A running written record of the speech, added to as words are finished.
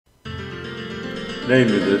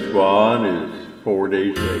Name of this one is 4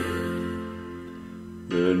 Days Late.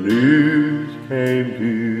 The news came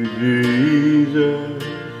to Jesus,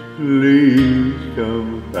 please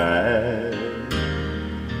come fast.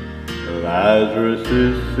 Lazarus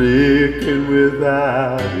is sick and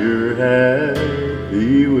without your help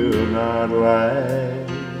he will not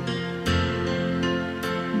last.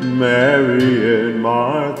 Mary and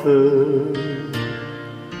Martha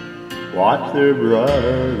watched their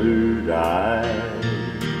brother die.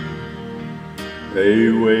 They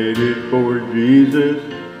waited for Jesus,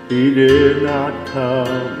 he did not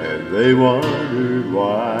come, and they wondered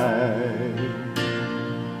why.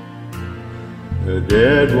 The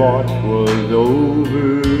dead watch was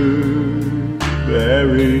over,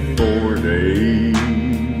 buried 4 days.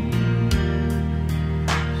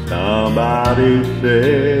 Somebody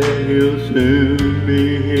said he'll soon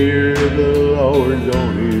be here, the Lord's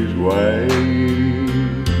on his way.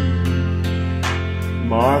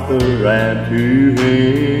 Martha ran to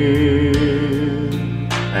him,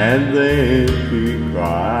 and then she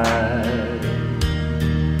cried,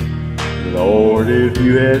 Lord, if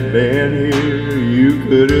you had been here, you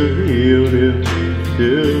could have healed him, he'd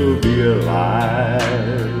still be alive.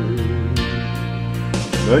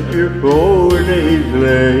 But you're 4 days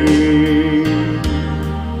late,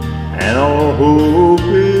 and all hope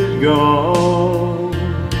is gone.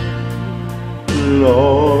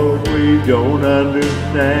 Lord, we don't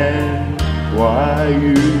understand why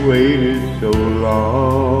you waited so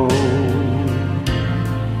long.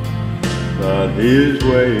 But his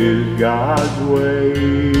way is God's way,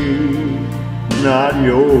 not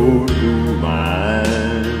yours or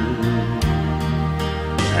mine.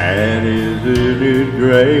 And isn't it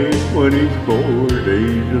great when he's 4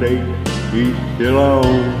 days late, he's still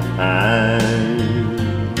on time.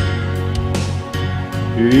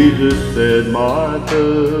 Jesus said,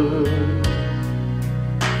 Martha,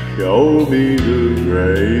 show me the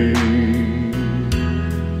grave.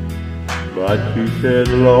 But she said,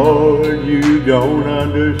 Lord, you don't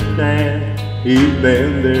understand, he's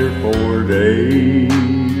been there 4 days.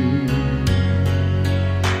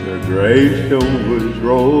 The gravestone was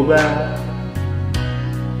rolled back,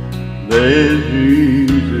 then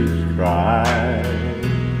Jesus cried,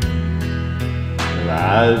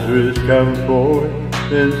 Lazarus come forth.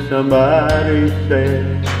 Then somebody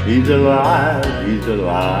said, he's alive, he's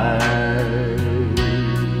alive.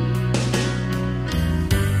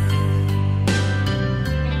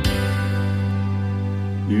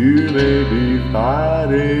 You may be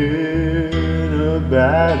fighting a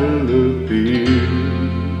battle of fear.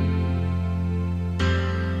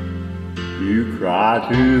 You cry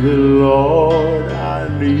to the Lord, I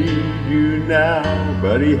need you now,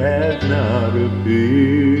 but he has not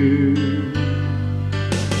appeared.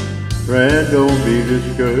 Friend, don't be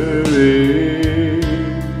discouraged,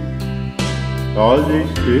 'cause he's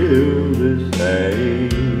still the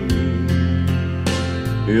same.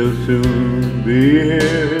 He'll soon be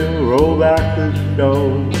here, he'll roll back the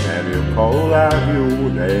stone, and he'll call out your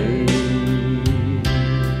name.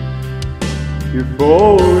 You're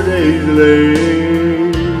 4 days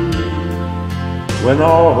late, when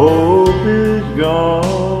all hope is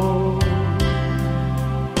gone.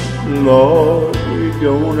 Lord, we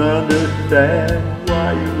don't understand why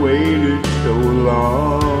you waited so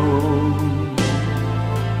long.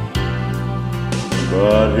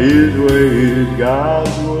 But his way is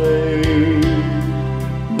God's way,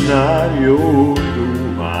 not yours or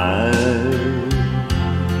mine.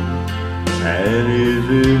 And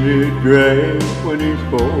isn't it great when he's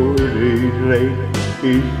 4 days late,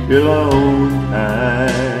 he's still on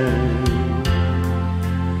time.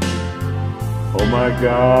 Oh, my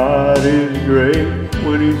God is great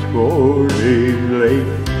when he's 4 days late,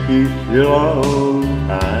 he's still on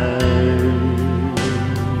time.